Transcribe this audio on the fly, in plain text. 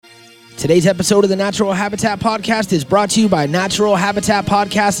Today's episode of the Natural Habitat Podcast is brought to you by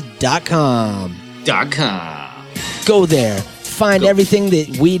naturalhabitatpodcast.com. Go there, find everything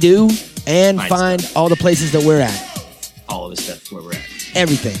that we do, and find all the places that we're at. All of the stuff where we're at.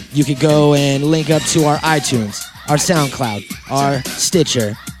 Everything. You could go and link up to our iTunes, our SoundCloud, our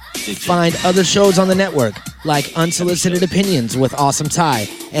Stitcher. Find other shows on the network, like Unsolicited Opinions with Awesome Ty,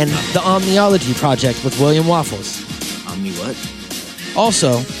 and the Omniology Project with William Waffles. Omni what?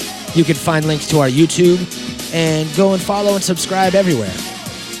 Also, you can find links to our YouTube, and go and follow and subscribe everywhere.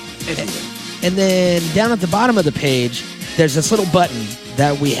 And then down at the bottom of the page, there's this little button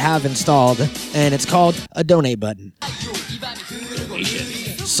that we have installed, and it's called a donate button.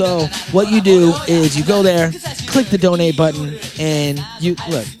 So what you do is you go there, click the donate button, and you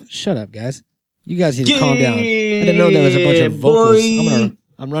look. Shut up, guys. You guys need to calm down. I didn't know there was a bunch of vocals.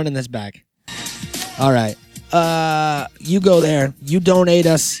 I'm running this back. All right. You go there. You donate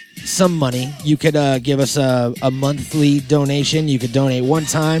us some money. You could give us a monthly donation. You could donate one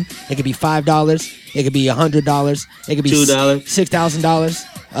time. It could be $5. It could be $100. It could be $2.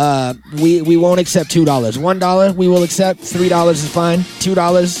 $6,000. We won't accept $2. $1 we will accept. $3 is fine.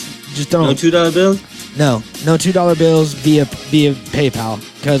 $2 just don't. No $2 bill? No $2 bills via PayPal,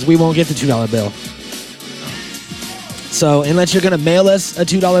 because we won't get the $2 bill. So unless you're gonna mail us a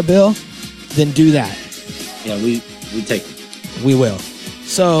 $2 bill, then do that. Yeah, we take it. We will.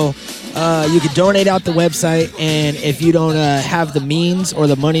 So you can donate out the website, and if you don't have the means or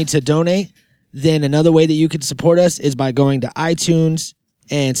the money to donate, then another way that you can support us is by going to iTunes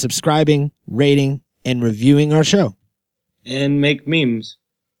and subscribing, rating, and reviewing our show. And make memes.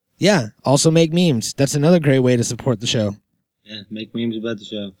 Yeah, also make memes. That's another great way to support the show. Yeah, make memes about the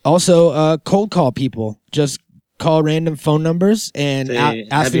show. Also, cold call people. Just call random phone numbers and ask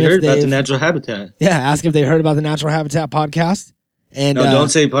have them you heard if about the Natural Habitat? Yeah, ask if they heard about the Natural Habitat podcast. And no, don't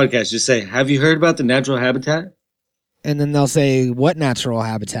say podcast. Just say, have you heard about the Natural Habitat? And then they'll say, what natural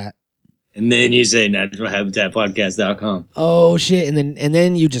habitat? And then you say naturalhabitatpodcast.com. Oh shit! And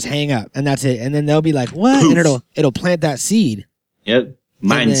then you just hang up, and that's it. And then they'll be like, "What?" Poof. And it'll plant that seed. Yep,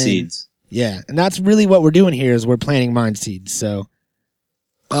 mind seeds. Yeah, and that's really what we're doing here is we're planting mind seeds. So,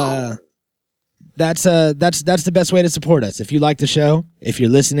 that's the best way to support us. If you like the show, if you're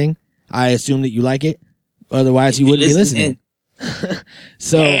listening, I assume that you like it. Otherwise, you wouldn't be listening.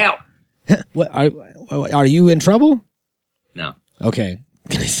 So, what are you in trouble? No. Okay.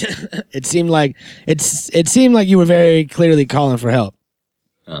 It seemed like you were very clearly calling for help.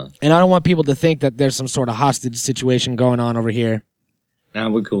 And I don't want people to think that there's some sort of hostage situation going on over here. Nah,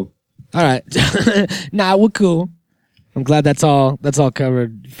 we're cool. All right. Nah, we're cool. I'm glad that's all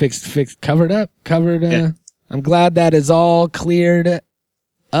covered, fixed, covered up. Yeah. I'm glad that is all cleared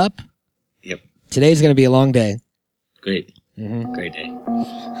up. Yep. Today's going to be a long day. Great. Mm-hmm. Great day.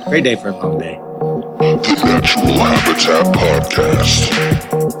 Great day for a long day. The Natural Habitat Podcast.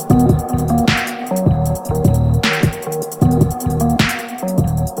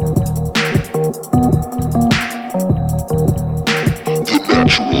 The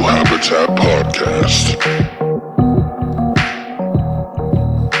Natural Habitat Podcast.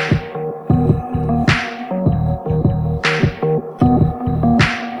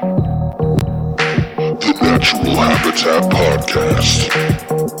 The Natural Habitat Podcast.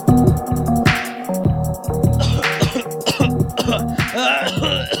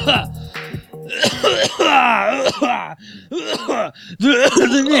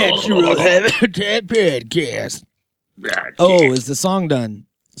 The Natural Habitat Podcast. Oh, is the song done?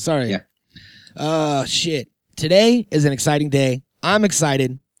 Sorry. Yeah. Shit. Today is an exciting day. I'm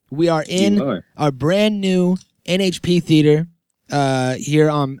excited. We are in our brand new NHP theater here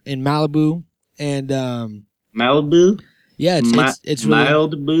in Malibu. And Malibu? yeah, it's really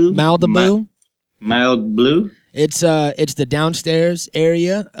Malibu? Mild Blue? It's the downstairs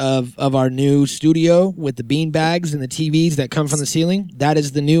area of our new studio with the bean bags and the TVs that come from the ceiling. That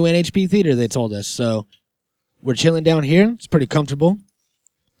is the new NHP theater, they told us. So we're chilling down here. It's pretty comfortable.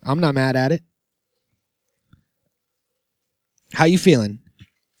 I'm not mad at it. How you feeling?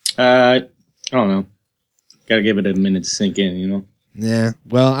 I don't know. Gotta give it a minute to sink in, you know? Yeah.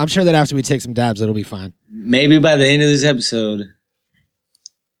 Well, I'm sure that after we take some dabs, it'll be fine. Maybe by the end of this episode,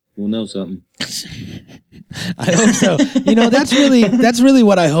 we'll know something. I hope so. You know, that's really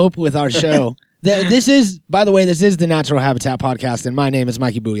what I hope with our show. This is the Natural Habitat Podcast, and my name is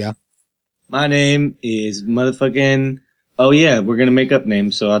Mikey Booyah. My name is motherfucking... Oh, yeah, we're going to make up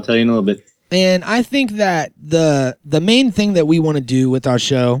names, so I'll tell you in a little bit. And I think that the main thing that we want to do with our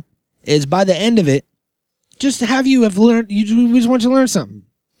show is by the end of it, just have you have learned, we just want you to learn something.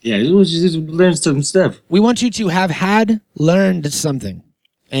 Yeah, we just learn some stuff. We want you to have learned something.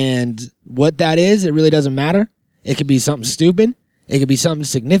 And what that is, it really doesn't matter. It could be something stupid. It could be something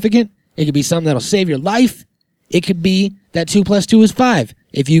significant. It could be something that'll save your life. It could be that 2 + 2 is 5.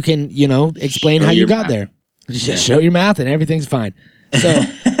 If you can, explain Show how you your got math. there. Just show your math and everything's fine. So,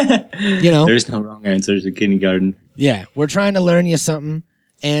 There's no wrong answers in kindergarten. yeah, we're trying to learn you something.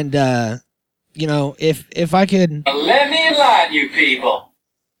 And, if I could, Let me enlighten you people.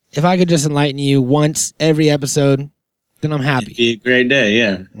 if I could just enlighten you once every episode, then I'm happy. Be a great day,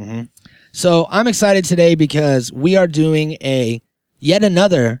 yeah. So I'm excited today because we are doing yet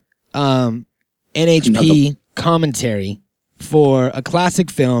another NHP commentary for a classic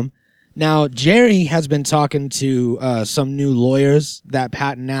film. Now, Jerry has been talking to some new lawyers that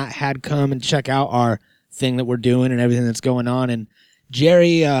Pat and Nat had come and check out our thing that we're doing and everything that's going on. And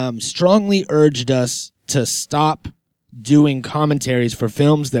Jerry strongly urged us to stop doing commentaries for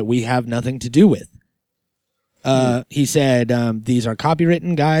films that we have nothing to do with. He said, these are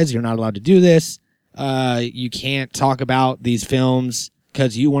copywritten, guys. You're not allowed to do this. You can't talk about these films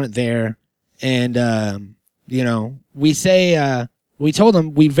because you weren't there. And, we told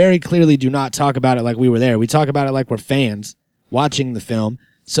him we very clearly do not talk about it like we were there. We talk about it like we're fans watching the film.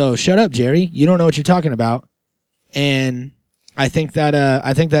 So shut up, Jerry. You don't know what you're talking about. And I think that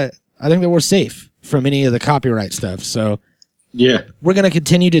we're safe from any of the copyright stuff. So Yeah. we're going to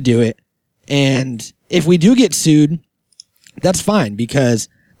continue to do it. And if we do get sued, that's fine because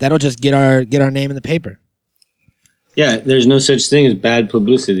that'll just get our name in the paper. Yeah, there's no such thing as bad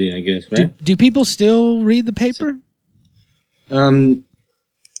publicity, I guess, right? Do people still read the paper? And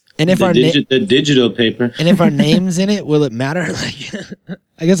if The digital paper. and if our name's in it, will it matter? Like,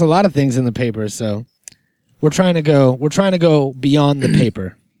 I guess a lot of things in the paper. So we're trying to go beyond the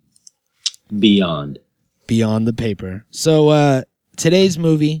paper. Beyond. Beyond the paper. So today's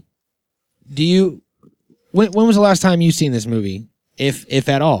movie. When was the last time you seen this movie, if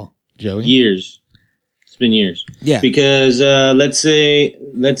at all, Joey? Years. It's been years. Yeah. Because let's say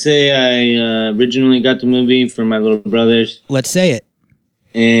I originally got the movie from my little brothers, Let's say it.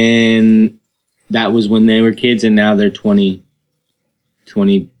 and that was when they were kids, and now they're 20,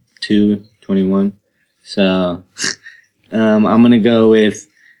 22, 21. So I'm gonna go with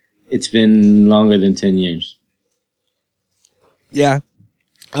it's been longer than 10 years. Yeah.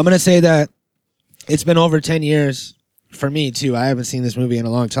 I'm gonna say that it's been over 10 years for me too. I haven't seen this movie in a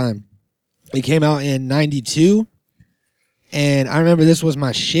long time. It came out in 92, and I remember this was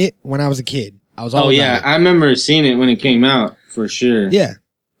my shit when I was a kid. I was all Oh about yeah, it. I remember seeing it when it came out for sure. Yeah.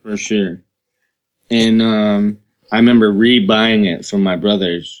 For sure. And I remember re-buying it from my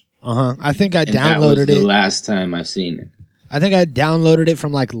brothers. I think I And that was downloaded the it. last time I've seen it. I think I downloaded it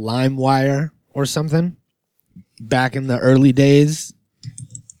from like LimeWire or something back in the early days.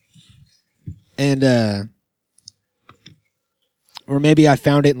 And or maybe I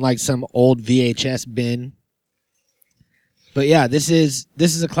found it in like some old VHS bin. But yeah, this is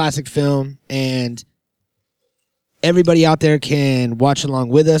a classic film, and everybody out there can watch along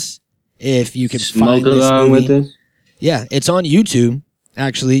with us if you can Smoke find this along movie. with us. Yeah, it's on YouTube.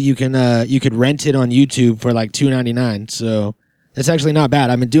 Actually, you could rent it on YouTube for like $2.99. So it's actually not bad.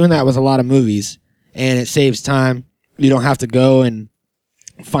 I've been doing that with a lot of movies, and it saves time. You don't have to go and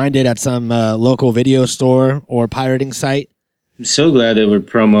find it at some local video store or pirating site. I'm so glad that we're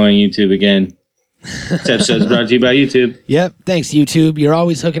promoting YouTube again. This episode's brought to you by YouTube. Yep. Thanks, YouTube. You're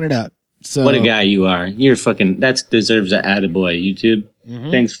always hooking it up. So What a guy you are. You're fucking, that deserves an attaboy, YouTube.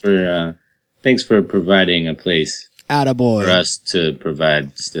 Mhm. Thanks for providing a place Attaboy. for us to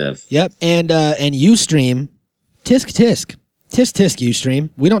provide stuff. Yep. And Ustream, tisk tisk. Tisk tisk Ustream.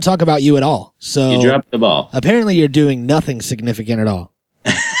 We don't talk about you at all. So You dropped the ball. apparently you're doing nothing significant at all.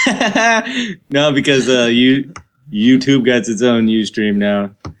 No, because YouTube got its own Ustream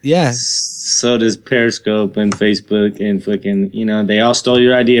now. Yeah. So does Periscope and Facebook and fucking, they all stole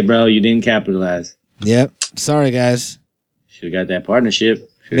your idea, bro. You didn't capitalize. Yep. Sorry, guys. Should have got that partnership.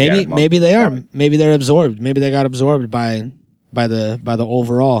 Shoulda got them all. Maybe they are. Maybe they're absorbed. Maybe they got absorbed by the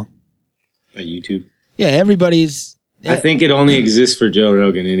overall. By YouTube. Yeah, everybody's I think it only exists for Joe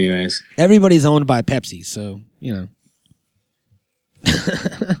Rogan, anyways. everybody's owned by Pepsi, so you know.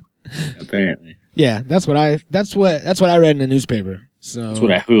 Apparently, Yeah, that's what I read in the newspaper. So that's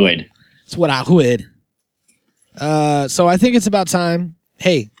what I heard. It's what I heard. So I think it's about time.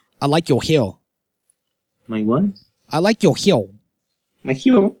 Hey, I like your heel. My what? I like your heel. My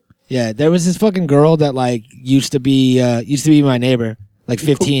hero. Yeah, there was this fucking girl that like used to be my neighbor like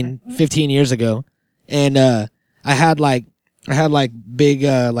 15 years ago, and I had like big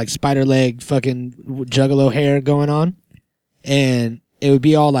like spider leg fucking juggalo hair going on, and it would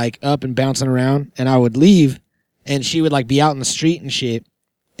be all like up and bouncing around, and I would leave, and she would like be out in the street and shit,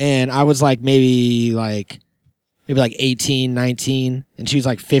 and I was like maybe 18, 19, and she was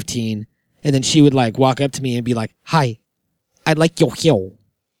like 15, and then she would like walk up to me and be like, "Hi, I like your hair.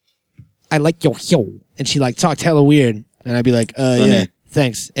 I like your hair," and she like talked hella weird, and I'd be like, yeah,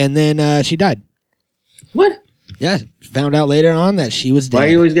 thanks," and then she died. What? Yeah, found out later on that she was dead. Why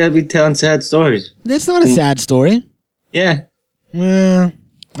you always gotta be telling sad stories? That's not a sad story. Yeah. Well,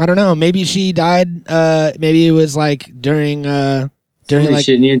 I don't know. Maybe she died. Maybe it was like during like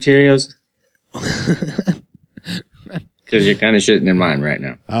shitting your Cheerios. Because you're kind of shitting in mine right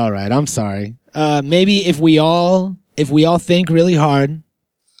now. All right, I'm sorry. Maybe if we all think really hard,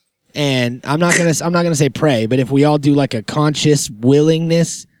 and I'm not gonna say pray, but if we all do like a conscious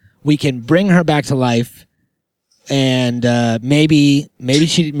willingness, we can bring her back to life. And maybe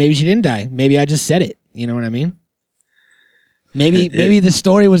she didn't die. Maybe I just said it. You know what I mean? Maybe the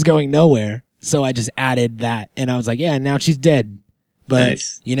story was going nowhere, so I just added that, and I was like, yeah, now she's dead. But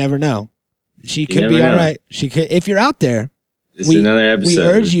Nice. You never know. She You could never be know. all right. She could. If you're out there, This is another episode. we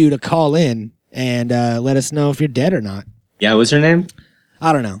urge you to call in and let us know if you're dead or not. Yeah, what's her name?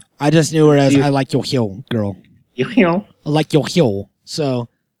 I don't know. I just knew her as I like your heel, girl. I like your heel. So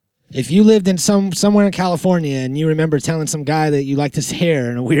if you lived in somewhere in California and you remember telling some guy that you liked his hair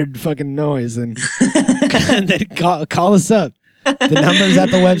and a weird fucking noise, and then call us up. The number's at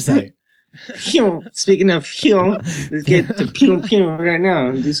the website. Speaking of let's get to pew right now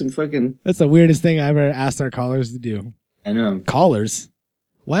and do some fucking. That's the weirdest thing I ever asked our callers to do. I know. Callers?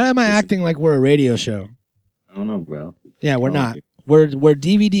 Why am I acting like we're a radio show? I don't know, bro. Yeah, we're not. We're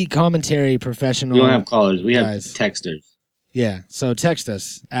DVD commentary professional. We don't have callers. We have guys. texters. Yeah, so text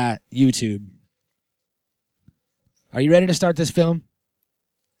us at YouTube. Are you ready to start this film?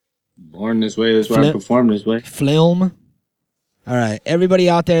 Born this way. That's why I perform this way. Film. All right, everybody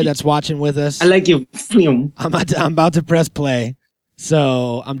out there that's watching with us. I like your film. I'm about to press play,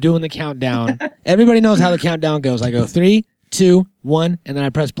 so I'm doing the countdown. Everybody knows how the countdown goes. I go 3, 2, 1, and then I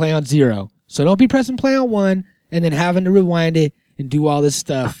press play on 0. So don't be pressing play on 1 and then having to rewind it and do all this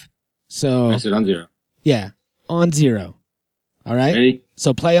stuff. So I said on 0. yeah, on 0. All right. Ready?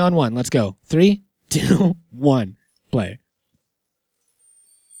 So play on 1. Let's go. 3, 2, 1. Play.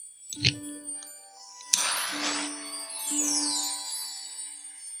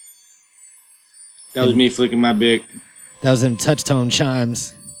 That was me flicking my big. That was them touch tone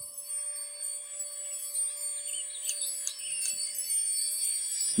chimes.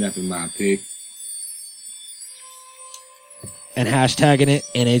 Snapping my pig. And hashtagging it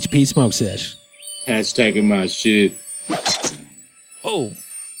NHP Smoke Sesh. Hashtagging my shit. Oh.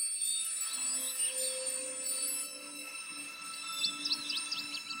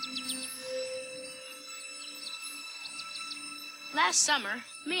 Last summer,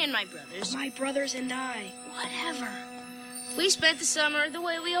 me and my brothers... My brothers and I. Whatever. We spent the summer the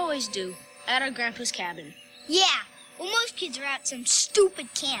way we always do, at our grandpa's cabin. Yeah. Well, most kids are at some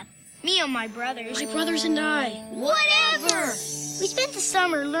stupid camp. Me and my brothers. My brothers and I. Whatever. We spent the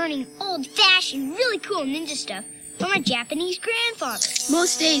summer learning old-fashioned, really cool ninja stuff from our Japanese grandfather.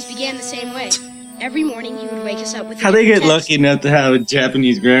 Most days began the same way. Every morning he would wake us up with... How they get lucky enough to have a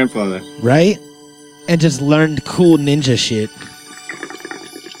Japanese grandfather? Right? And just learned cool ninja shit.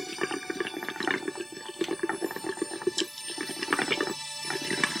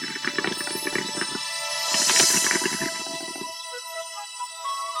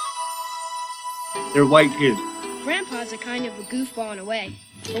 They're white kids. Grandpa's a kind of a goofball in a way.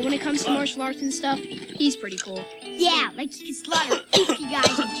 But when it comes to martial arts and stuff, he's pretty cool. Yeah, like he can slaughter 50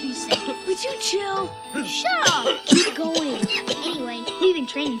 guys in 2 seconds. Would you chill? Shut up. Keep going. Anyway, we've been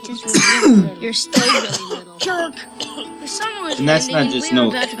training since we were really little. You're still really little. Jerk. The summer was And that's ending not just we were no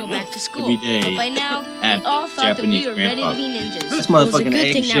about to go back to school. every day But by now, at we all thought Japanese that we were ready to grandfather. be ninjas. This It was a motherfucking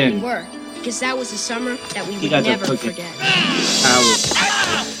good thing that we Asian. were, because that was a summer that we He would got the never fucking forget. power.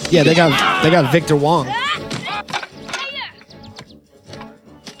 Yeah, they got Victor Wong.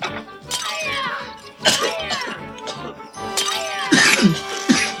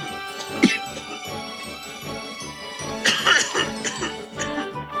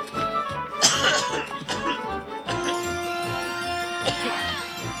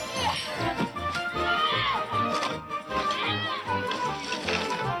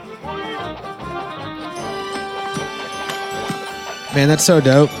 Man, that's so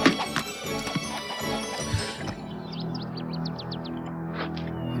dope.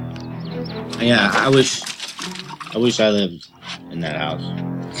 Yeah, I wish I lived in that house.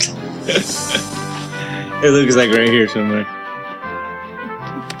 It looks like right here somewhere.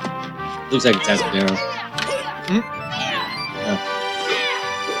 Looks like a Tascadero.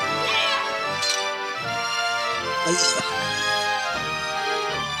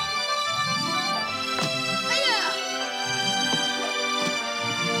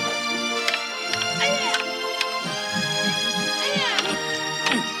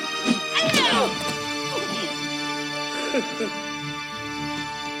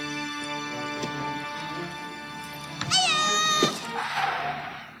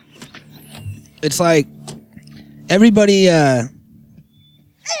 it's like everybody.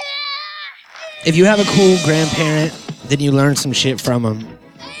 If you have a cool grandparent, then you learn some shit from them,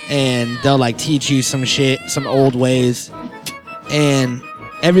 and they'll like teach you some shit, some old ways, and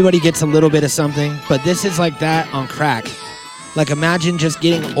everybody gets a little bit of something. But this is like that on crack. Like imagine just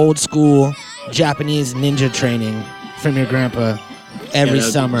getting old school Japanese ninja training from your grandpa every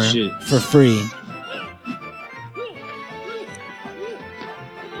summer for free.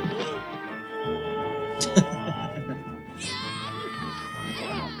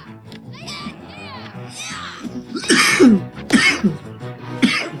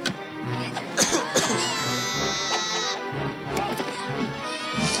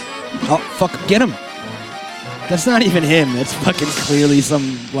 Oh, fuck, get him. That's not even him. That's fucking clearly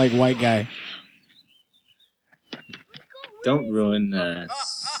some, like, white guy. Don't ruin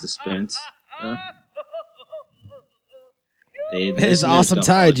suspense. His awesome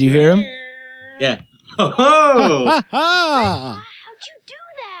tie, do you hear him? Yeah. Oh! Ha How'd you do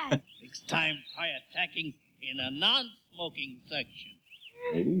that? Next time, try attacking in a non-smoking section.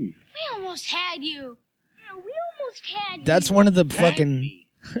 Ooh. We almost had you. Yeah, we almost had you. That's one of the fucking...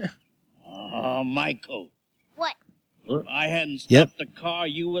 Michael. What? If I hadn't Yep. stopped the car,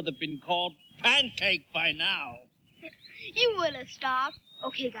 you would have been called Pancake by now. You would have stopped.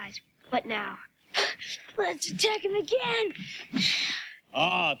 Okay, guys, what now? Let's attack him again.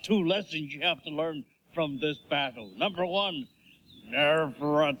 2 lessons you have to learn from this battle. Number 1,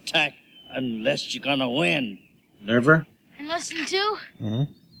 never attack unless you're gonna win. Never? And lesson 2?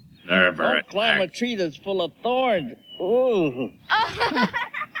 Never Don't climb a tree that's full of thorns. Ooh.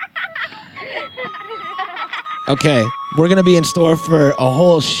 Okay, we're gonna be in store for a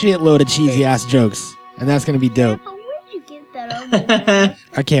whole shitload of cheesy ass jokes, and that's gonna be dope. Where'd you get that?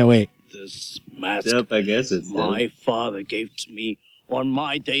 I can't wait. This mask Yep, I guess it's my father gave to me on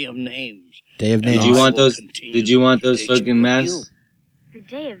my day of names. Day of And names. Did you I want will those? continue Did you want those to teach fucking masks? The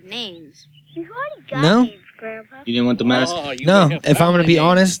day of names. We've already got No. names, Grandpa. You didn't want the mask? You No, may have if I'm gonna be family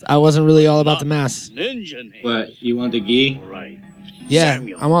honest, I wasn't really all about names, the mask. Ninja names. What? You want the gi? Right. Yeah,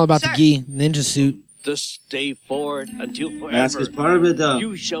 Samuel. I'm all about the gi, ninja suit. This day forward until forever. Mask is part of it, though.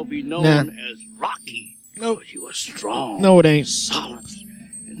 You shall be known Nah. as Rocky. Nope. Because you are strong. No, it ain't. Solid.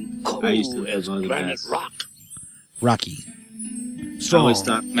 And cool I used to as love the granite mask. rock. Rocky. I Strong. always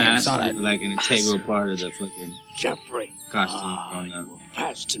thought masks Saw that. were like an integral part of the fucking Jeffrey. costume growing You up. were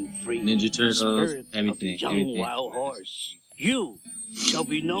fast and free. Ninja The Turtles, spirit of everything, the young everything. wild horse. You shall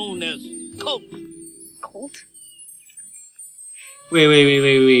be known as Colt. Colt?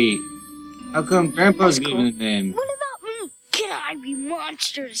 Wait. How come Grandpa's giving the name? What about me? Can I be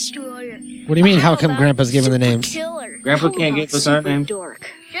Monster Destroyer? What do you mean, how come about Grandpa's giving the Super names? Killer? Grandpa How can't about give us our Super name?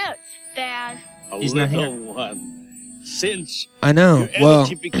 Dork? Shut, Dad. He's not here. Little one. Since I know. your Well,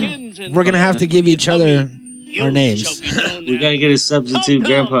 energy begins in we're gonna have to give each other you our names. shall be known We as gotta get a substitute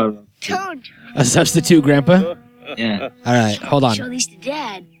Grandpa. Don't. a substitute grandpa. Yeah. All right, hold Show on. these to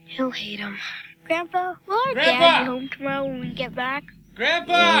Dad. He'll hate him. Grandpa, will our Grandpa! Dad be home tomorrow when we get back?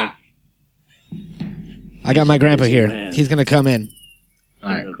 Grandpa! I got my grandpa here. He's gonna come in.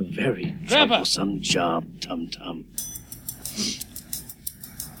 Alright, a cool. very Grandpa. troublesome job, Tum Tum.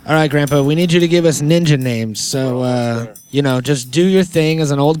 All right, Grandpa, we need you to give us ninja names. So, just do your thing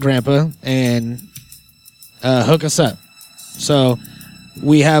as an old grandpa and hook us up. So,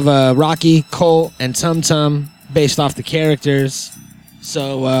 we have Rocky, Colt, and Tum Tum based off the characters.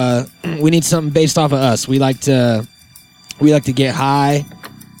 So, we need something based off of us. We like to get high.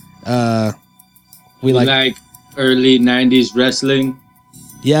 We like early 90s wrestling.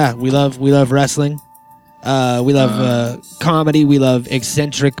 yeah, we love wrestling. We love comedy. We love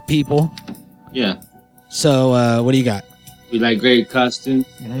eccentric people. Yeah. So, what do you got? We like great costumes.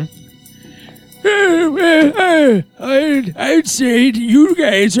 I'd say you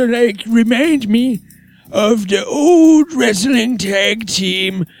guys are remind me of the old wrestling tag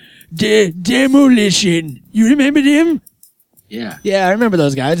team, Demolition. You remember them? Yeah. Yeah, I remember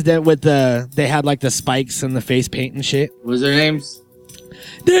those guys. They had like the spikes and the face paint and shit. What was their names?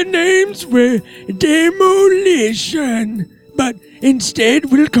 Their names were Demolition, but instead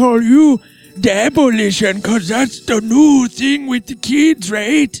we'll call you Dabolition, cause that's the new thing with the kids,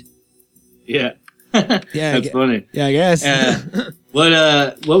 right? Yeah. Yeah, That's funny. Yeah, I guess. What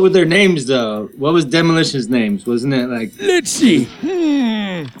were their names though? What was Demolition's names? Wasn't it like Let's see.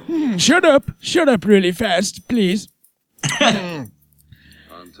 Shut up really fast, please.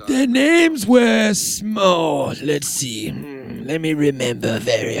 Their names were small. Let's see. Let me remember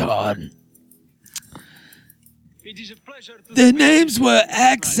very hard. Their names were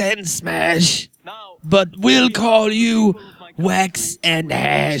Axe and Smash, but we'll call you Wax and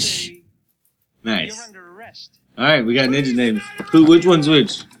Hash. Nice. All right, we got ninja names. Which one's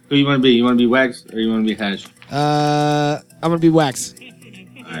which? Who you want to be? You want to be Wax or you want to be Hash? I'm gonna be Wax.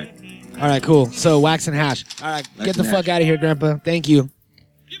 All right. All right, cool. So Wax and Hash. All right, Wax get the and fuck Hash. out of here, Grandpa. Thank you.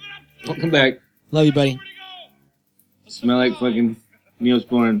 Welcome back. Love you, buddy. Smell like fucking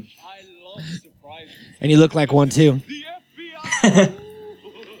Neosporin. And you look like one too.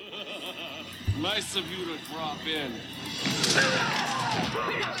 Nice of you to drop in.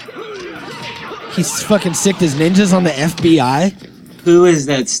 He's fucking sicked his ninjas on the FBI. Who is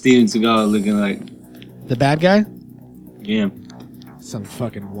that Steven Seagal looking like? The bad guy? Yeah. Some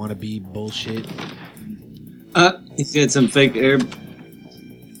fucking wannabe bullshit. He's got some fake Arab.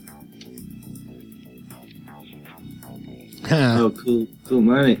 Oh, cool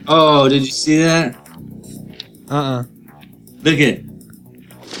money. Oh, did you see that? Look at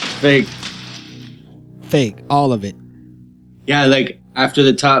fake. Fake, all of it. Yeah, like after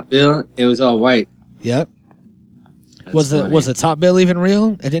the top bill, it was all white. Yep. That's Was funny. the top bill even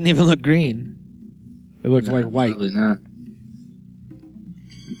real? It didn't even look green. It looked like white. Probably not.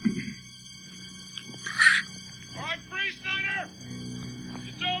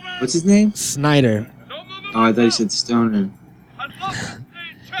 What's his name? Snyder. Oh, I thought you said Stoner.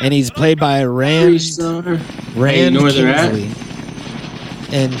 And he's played by Free Rand Stoner. Hey, you Rand know where they're at?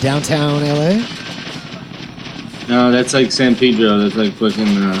 Kingsley. In downtown LA? No, that's like San Pedro. That's like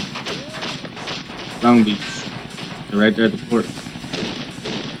fucking Long Beach. They're right there at the port.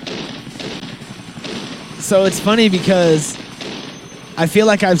 So it's funny because I feel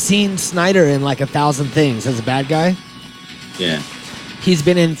like I've seen Snyder in like 1,000 things as a bad guy. Yeah. He's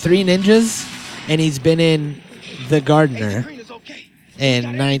been in 3 Ninjas, and he's been in The Gardener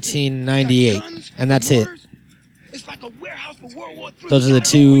in 1998, and that's it. Those are the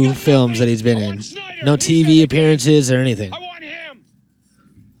 2 films that he's been in. No TV appearances or anything.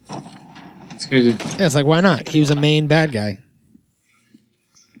 It's crazy. Yeah, it's like, why not? He was a main bad guy.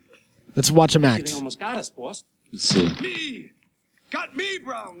 Let's watch him act. Almost got us, boss. Let's see. Me! Got me,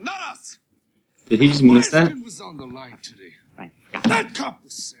 Brown, not us! Did he just miss that? Weston was on the line today. That cop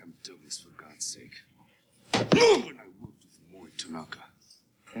was Sam Douglas, for God's sake. Move when I worked with Mori Tanaka.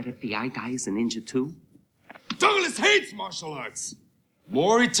 That FBI guy is a ninja too? Douglas hates martial arts.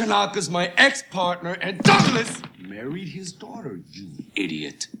 Mori Tanaka's my ex-partner, and Douglas married his daughter, you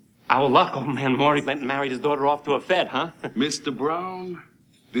idiot. Our luck, old man Maury went and married his daughter off to a Fed, huh? Mr. Brown,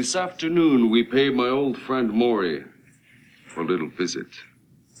 this afternoon we pay my old friend Maury a little visit.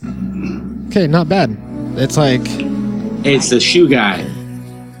 Okay, not bad. It's like, Hey, it's the shoe guy.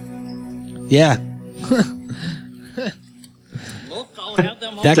 yeah.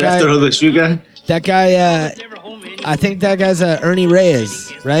 That Did I throw guy, the shoe guy? that guy, I think that guy's Ernie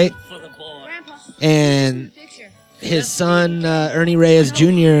Reyes, right? And his son, Ernie Reyes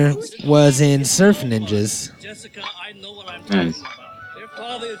Jr., was in Surf Ninjas. Nice.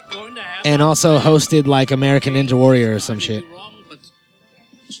 And also hosted like American Ninja Warrior or some shit.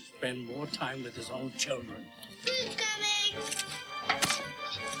 Spend more time with his own children.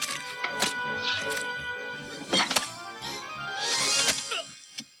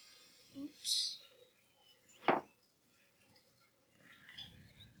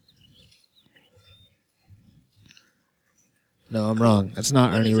 No, I'm wrong. That's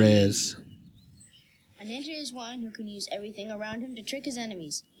not Ernie Reyes. A ninja is one who can use everything around him to trick his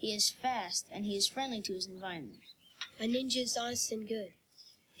enemies. He is fast, and he is friendly to his environment. A ninja is honest and good.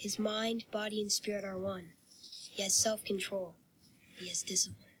 His mind, body, and spirit are one. He has self-control. He has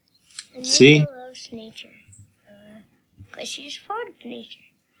discipline. A ninja See? loves nature. Because she's part of nature.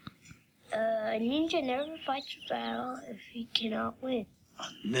 A ninja never fights a battle if he cannot win.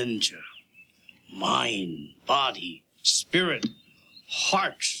 A ninja. Mind, body, spirit,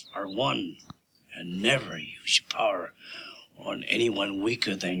 hearts are one. And never use your power on anyone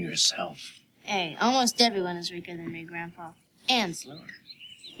weaker than yourself. Hey, almost everyone is weaker than me, Grandpa. And slower.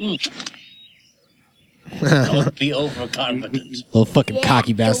 Don't be overconfident. Little fucking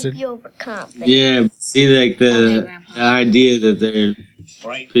cocky bastard. Don't be overconfident. Yeah, see, like the idea that they're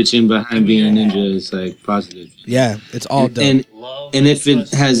pitching behind being a ninja is like positive. Yeah, it's all dope. And if it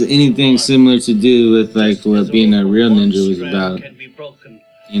has anything similar to do with like what being a real ninja was about,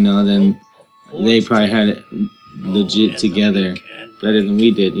 you know, then they probably had it legit together better than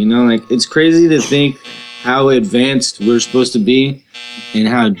we did. You know, like it's crazy to think how advanced we're supposed to be and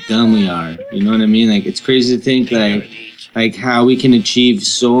how dumb we are. You know what I mean? Like it's crazy to think like how we can achieve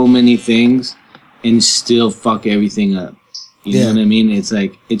so many things and still fuck everything up. You know what I mean? It's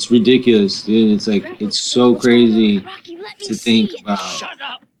like it's ridiculous, dude. It's like it's so crazy to think about.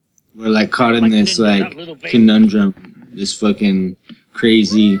 We're like caught in this like conundrum, this fucking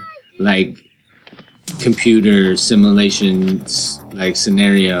crazy like computer simulation like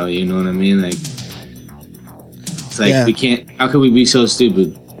scenario. You know what I mean? Like, it's like we can't. How could we be so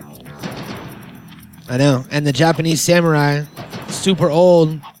stupid? I know. And the Japanese samurai, super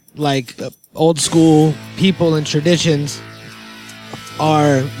old, like old school people and traditions,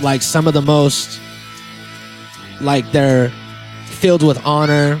 are like some of the most, like, they're filled with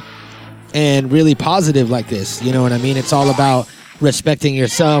honor and really positive like this. You know what I mean? It's all about respecting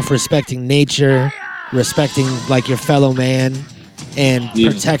yourself, respecting nature, respecting like your fellow man, and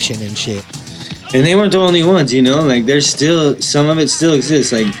protection and shit. And they weren't the only ones, you know? Like, there's still, some of it still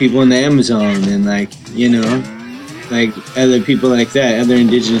exists, like people in the Amazon and, like, you know, like other people like that, other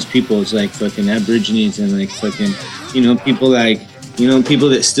indigenous peoples, like fucking Aborigines and, like, fucking, you know, people like, you know, people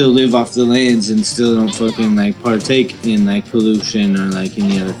that still live off the lands and still don't fucking, like, partake in, like, pollution or, like,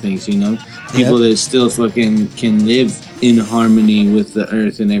 any other things, you know? People that still fucking can live in harmony with the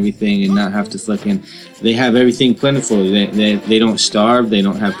earth and everything and not have to fucking... They have everything plentiful. They don't starve. They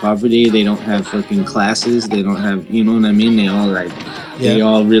don't have poverty. They don't have fucking classes. They don't have... You know what I mean? They all, like... They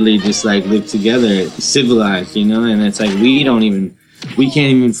all really just, like, live together, civilized, you know? And it's like, we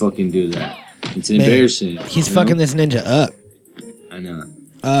can't even fucking do that. It's embarrassing. He's fucking this ninja up. I know.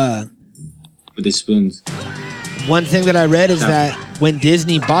 With his spoons. One thing that I read is that when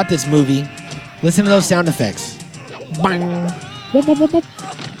Disney bought this movie, listen to those sound effects. Bang.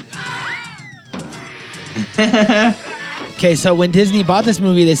 Okay, so when Disney bought this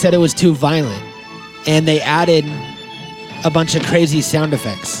movie, they said it was too violent, and they added a bunch of crazy sound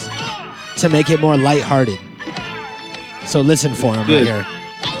effects to make it more lighthearted. So listen for them right here.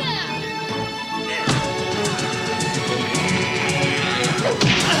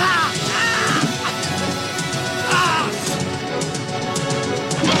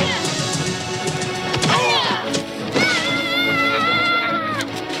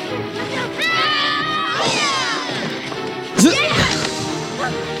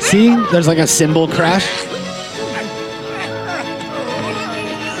 See? There's like a cymbal crash.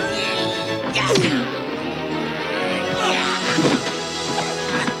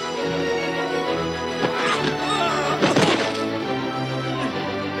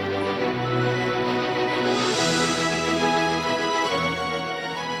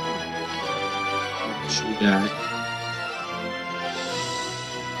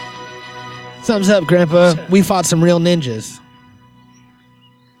 Thumbs up, Grandpa. We fought some real ninjas.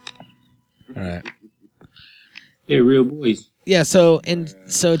 All right. They're real boys. Yeah, so to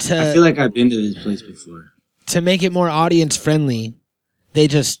I feel like I've been to this place before. To make it more audience friendly, they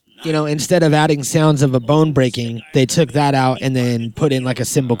just, you know, instead of adding sounds of a bone breaking, they took that out and then put in like a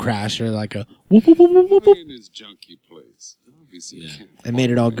cymbal crash or like a whoop whoop whoop whoop whoop. And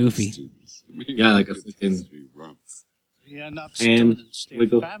made it all goofy. Yeah, like a fucking and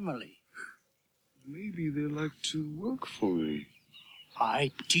wiggle. Family. Maybe they like to work for me.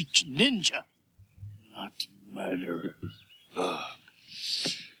 I teach ninja, not murder. I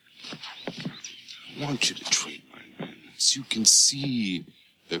want you to train my men so you can see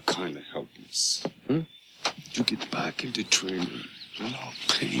their kind of helpless. You get back into training, and I'll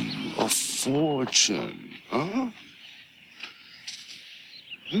pay you a fortune.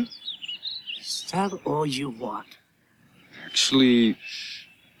 Is that all you want? Actually,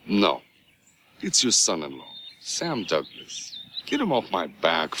 no. It's your son-in-law, Sam Douglas. Get him off my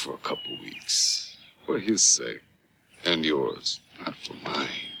back for a couple weeks. For his sake. And yours, not for mine.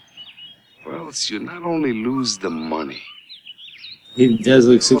 Or else you not only lose the money. He does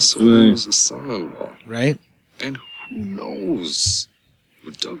look also familiar. lose the son-in-law. Right? And who knows?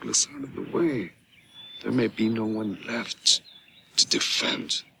 With Douglas out of the way, there may be no one left to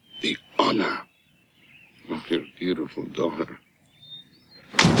defend the honor of your beautiful daughter.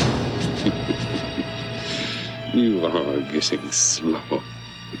 You are getting slow.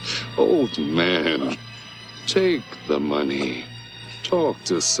 Old man, take the money. Talk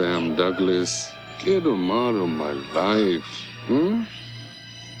to Sam Douglas. Get him out of my life. Or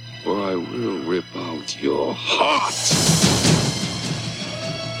I will rip out your heart.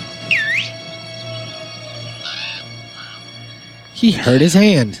 He hurt his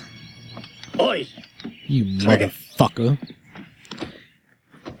hand. Oi! You motherfucker.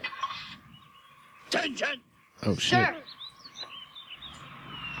 Attention! Oh shit.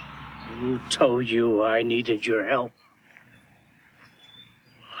 Who told you I needed your help?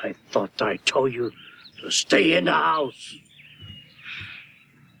 I thought I told you to stay in the house.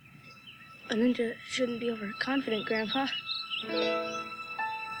 A ninja shouldn't be overconfident, Grandpa.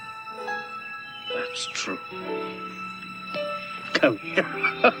 That's true. Come here.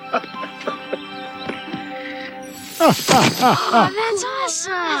 Oh, that's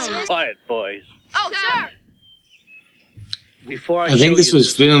awesome! Quiet, boys. Oh, sir! Before I think this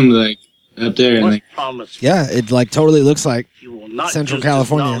was filmed like up there in like. Promise Yeah, it like totally looks like you will not Central use this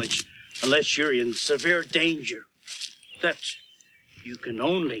California. knowledge unless you're in severe danger. That you can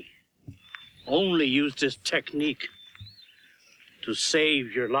only use this technique to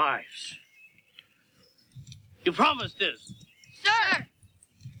save your lives. You promise this? Sir!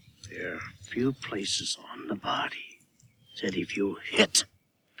 There are few places on the body that if you hit,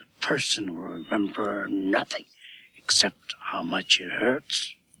 the person will remember nothing except how much it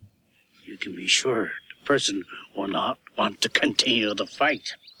hurts. You can be sure the person will not want to continue the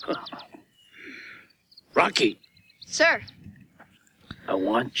fight. Rocky, Sir! I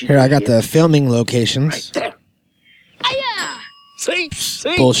want you Here, to I got hit the filming locations. there. See?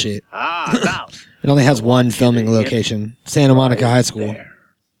 See? Bullshit. Now. It only has one filming location. Santa Monica High School.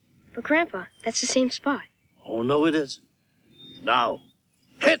 But Grandpa, that's the same spot. Oh, no, it isn't. Now,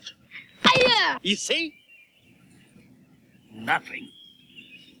 hit. Hiya! You see? Nothing.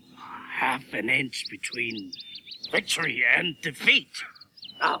 Half an inch between victory and defeat.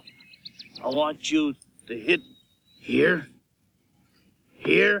 Now, I want you to hit here,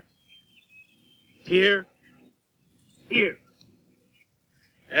 here, here, here,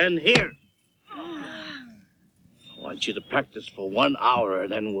 and here. I want you to practice for 1 hour,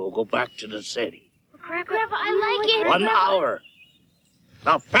 and then we'll go back to the city. Grandpa, I like it. 1 hour.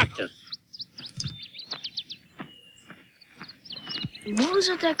 Now practice. What was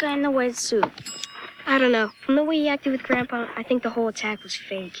with that guy in the white suit? I don't know. From the way he acted with Grandpa, I think the whole attack was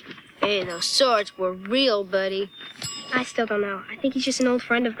fake. Hey, those swords were real, buddy. I still don't know. I think he's just an old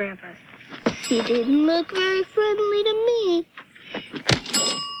friend of Grandpa's. He didn't look very friendly to me.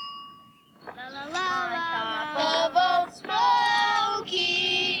 The boat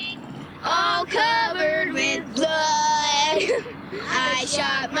smoking, all covered with blood. I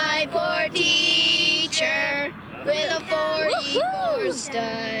shot my poor teacher with a 44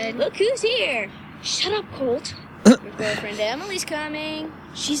 stud. Look who's here. Shut up, Colt. Your girlfriend Emily's coming.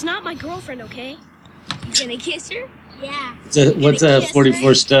 She's not my girlfriend, okay? You gonna kiss her? Yeah. What's a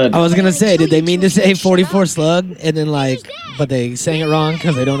 44 stud? I was gonna say, did they mean to say 44 slug and then like, but they sang it wrong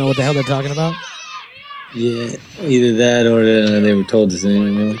because they don't know what the hell they're talking about? Yeah, either that or they were told to say. You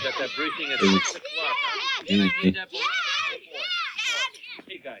know? Got that briefing at 6 o'clock. Usually.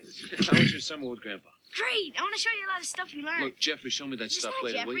 Hey guys, how was your summer with Grandpa? Great. I want to show you a lot of stuff we learned. Look, Jeffrey, show me that Who's stuff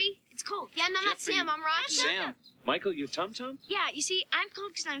that, later, will you? Jeffrey? It's Colt. Yeah, no, not Jeffrey. Sam. I'm Rocky. Sam. Michael, you Tum Tum? Yeah, you see, I'm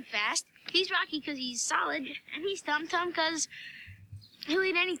Colt because I'm fast. He's Rocky because he's solid. And he's Tum Tum because he'll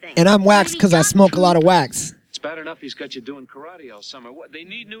eat anything. And I'm wax because I smoke a lot of wax. It's bad enough he's got you doing karate all summer. What, they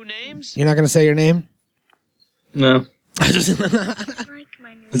need new names? You're not gonna say your name? No. It's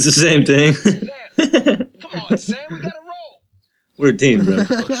the same thing. Come on, Sam, we gotta roll. We're a team, bro. Look,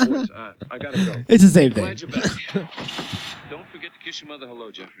 boys, I gotta go. It's the same thing. Glad you're back. Don't forget to kiss your mother hello,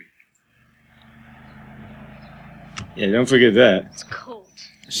 Jeffrey. Yeah, don't forget that. It's Colt.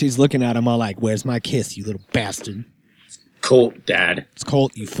 She's looking at him all like, "Where's my kiss, you little bastard?" Colt, Dad. It's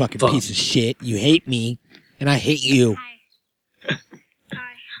Colt, you fucking Fuck. piece of shit. You hate me, and I hate you.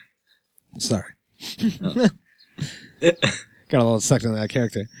 Sorry. Got a little sucked into that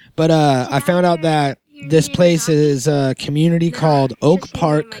character. But I found out that this place is a community called Oak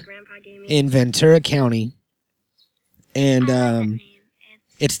Park in Ventura County. And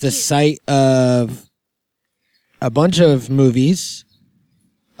it's the site of a bunch of movies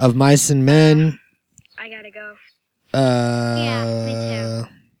of Mice and Men. I gotta go.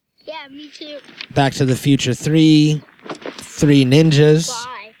 Yeah, me too. Back to the Future 3, Three Ninjas.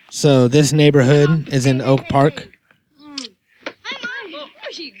 Bye. So this neighborhood is in Oak Park.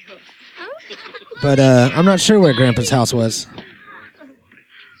 But I'm not sure where Grandpa's house was.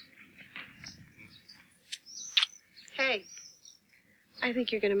 Hey, I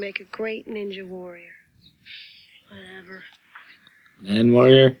think you're gonna make a great ninja warrior. Whatever. Man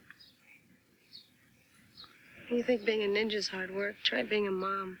warrior. You think being a ninja's hard work? Try being a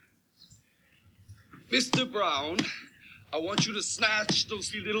mom. Mr. Brown, I want you to snatch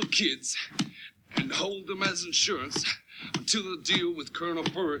those little kids and hold them as insurance until the deal with Colonel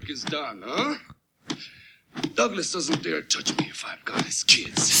Burke is done, huh? Douglas doesn't dare touch me if I've got his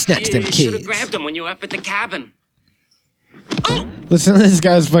kids. Snatch them You should have kids. grabbed him when you were up at the cabin. Listen to this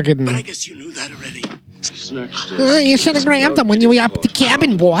guy's fucking... I guess you knew that already. Snatch You should have grabbed them when you were up at the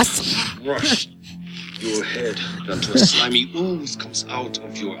cabin, boss. Rush your head until a slimy ooze comes out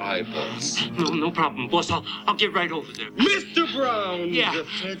of your eyeballs. No problem, boss. I'll get right over there. Mr. Brown, Yeah. the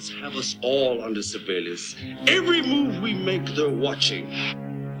feds have us all under surveillance. Every move we make, they're watching.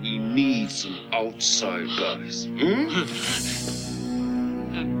 We need some outside guys.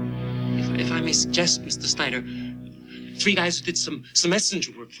 Is If I may suggest, Mr. Snyder, 3 guys who did some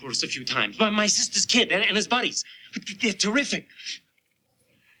messenger work for us a few times. My sister's kid and his buddies. They're terrific.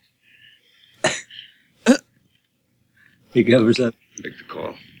 He covers up. Take the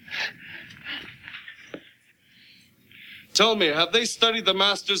call. Tell me, have they studied the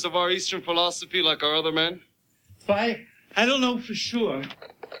masters of our Eastern philosophy like our other men? Why? I don't know for sure.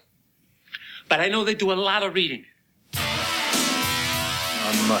 But I know they do a lot of reading.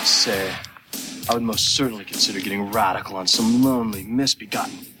 I must say, I would most certainly consider getting radical on some lonely,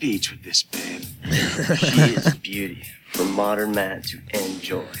 misbegotten beach with this babe. She is beauty for modern man to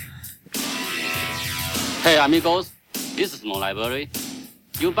enjoy. Hey, amigos, this is no library.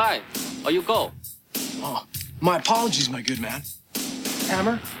 You buy or you go. Oh, my apologies, my good man.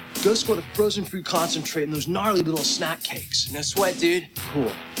 Hammer, go score the frozen fruit concentrate and those gnarly little snack cakes. No sweat, dude.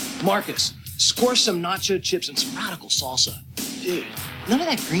 Cool. Marcus, score some nacho chips and some radical salsa. Dude, none of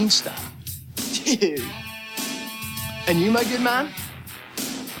that green stuff. Dude. And you, my good man?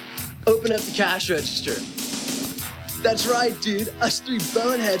 Open up the cash register. That's right, dude. Us 3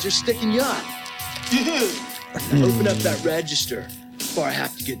 boneheads are sticking you up. Dude. Now open up that register before I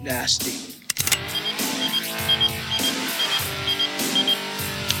have to get nasty.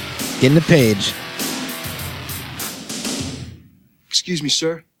 Get in the page. Excuse me,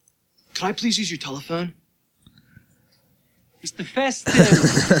 sir. Could I please use your telephone? Mr.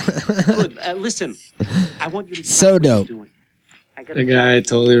 Festive. Good. Listen, I want you to So dope. The guy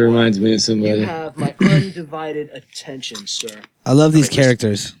totally reminds me of You somebody. have my undivided attention, sir. I love these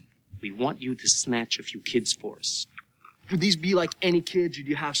characters. We want you to snatch a few kids for us. Would these be like any kids, or do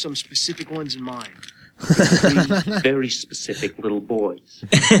you have some specific ones in mind? 3 very specific little boys.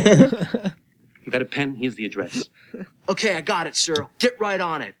 You got a pen? Here's the address. Okay, I got it, sir. Get right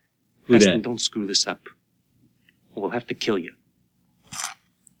on it. Who Preston, dat? don't screw this up. We'll have to kill you.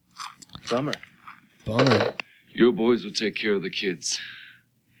 Bummer. Bummer. Your boys will take care of the kids.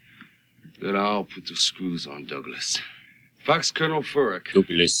 Then I'll put the screws on Douglas. Fax Colonel Furrick.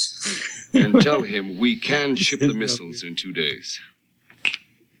 Douglas. And tell him we can ship the missiles in 2 days.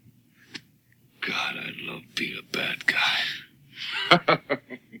 God, I'd love being a bad guy.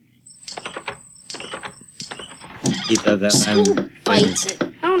 He thought that School man. bites it.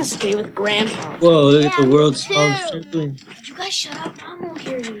 I want to stay with Grandpa. Whoa, look at the world's too. smallest trampoline. Could you guys shut up? Mom will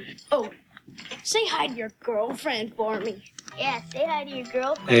hear you. Oh, say hi to your girlfriend for me. Yeah, say hi to your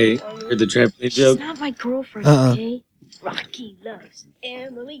girlfriend Hey, for me. heard the trampoline She's joke? not my girlfriend, Uh-uh. okay? Rocky loves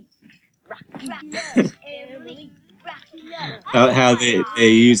Emily. Rocky loves Emily. Rocky loves. How they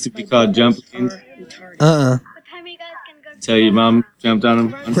used to be called jumplings? Uh-uh. What time are you guys gonna go? Tell your mom jumped on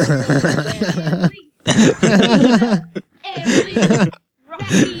them. Emily.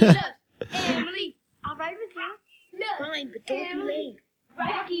 Rocky loves Emily. I'll ride with you. No. Fine, but don't be late.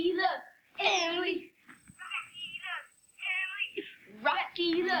 Rocky loves Emily.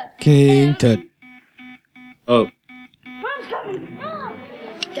 Rocky loves King Tut. Oh, Mom's coming. Mom.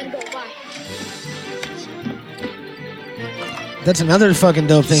 Gotta go. Bye. That's another fucking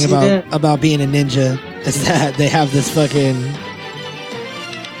dope thing See about that? about being a ninja is that they have this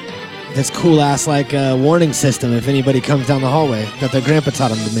cool ass like warning system if anybody comes down the hallway that their grandpa taught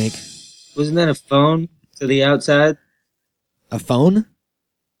them to make. wasn't that a phone to the outside? A phone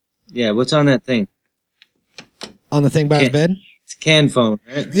Yeah, what's on that thing? on the thing by his bed. It's a can phone,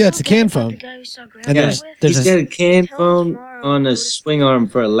 right? Yeah, it's a can phone. And Yeah, there's he's got a can phone on a swing arm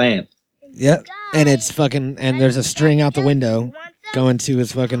for a lamp. Yep. And it's fucking and there's a string out the window going to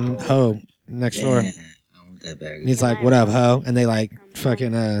his fucking hoe next door. Yeah, I want that back. And he's like, "What up, hoe?" And they like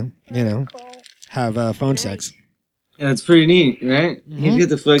fucking have phone sex. Yeah, it's pretty neat, right? He's got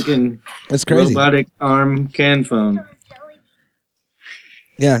the fucking That's crazy. robotic arm can phone.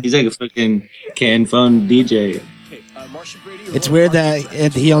 Yeah. He's like a fucking can phone DJ. It's weird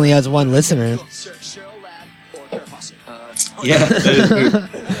that he only has one listener. Yeah,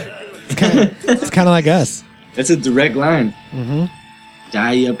 It's kind of like us. that's a direct line. Mm-hmm.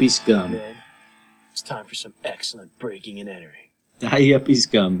 Die yuppie scum. It's time for some excellent breaking and entering. Die yuppie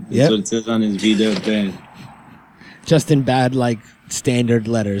scum. That's Yep. what it says on his video band. Just in bad like standard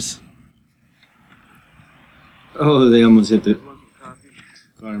letters. Oh, they almost hit the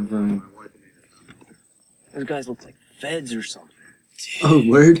car in front of me. Those guys look like feds or something. Oh,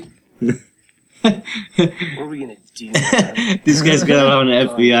 word? What are we gonna do? These guys got on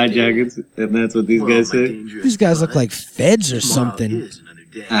FBI jackets, and that's what these guys say. These guys look like feds or something.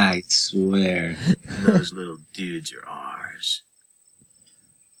 I swear. Those little dudes are ours.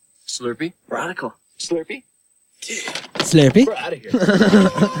 Slurpee? Radical. Slurpee? Slurpee? We're out of here.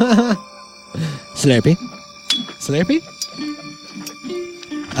 Slurpee? Slurpee?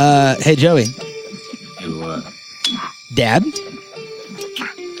 Hey, Joey. Hey, what? Dab?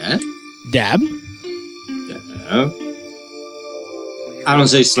 Dab? Dab? I don't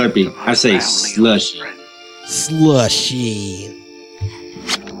say Slurpee. I say slushy. Slushy.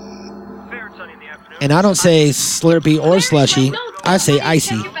 And I don't say Slurpee or slushy. I say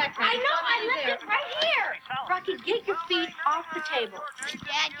icy. I know, I left it right here. Rocky, get your feet off the table.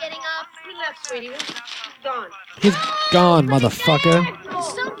 Dad getting up. We left, sweetie. Gone. He's gone, motherfucker.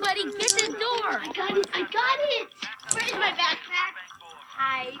 Somebody get the door. I got it. Where's my backpack?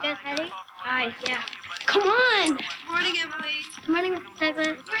 Hi, you guys ready? Hi, yeah. Come on. Morning, Emily. Good morning, Mr.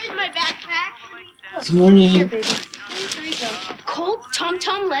 Douglas. Where's my backpack? Good morning. Here, baby. There you go. Colt, Tom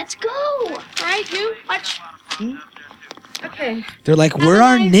Tom, let's go. All right, you watch. Okay. They're like, where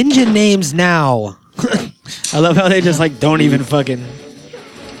are ninja names now? I love how they just like don't even fucking.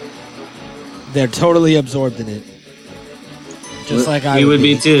 They're totally absorbed in it. Just like I would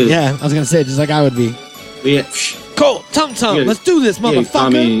be too. Yeah, I was gonna say just like I would be. Yeah. Colt, Tom Tom, Yeah. let's do this,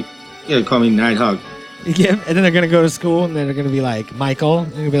 motherfucker. Call me Nighthawk. Yeah, and then they're gonna go to school and then they're gonna be like, Michael,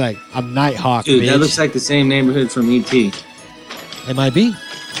 and they're gonna be like, I'm Nighthawk, Dude, bitch. that looks like the same neighborhood from E.T. It might be.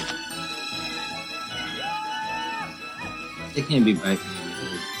 It can't be back.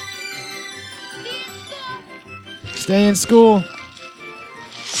 Stay in school.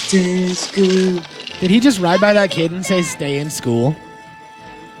 Stay in school. Did he just ride by that kid and say stay in school?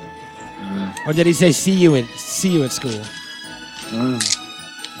 Or did he say see you at school?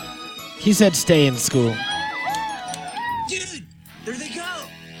 He said stay in school. Dude, there they go.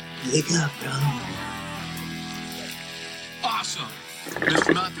 Wake up, bro. Awesome.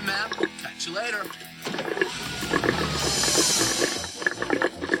 Mr. Muffin Man, catch you later.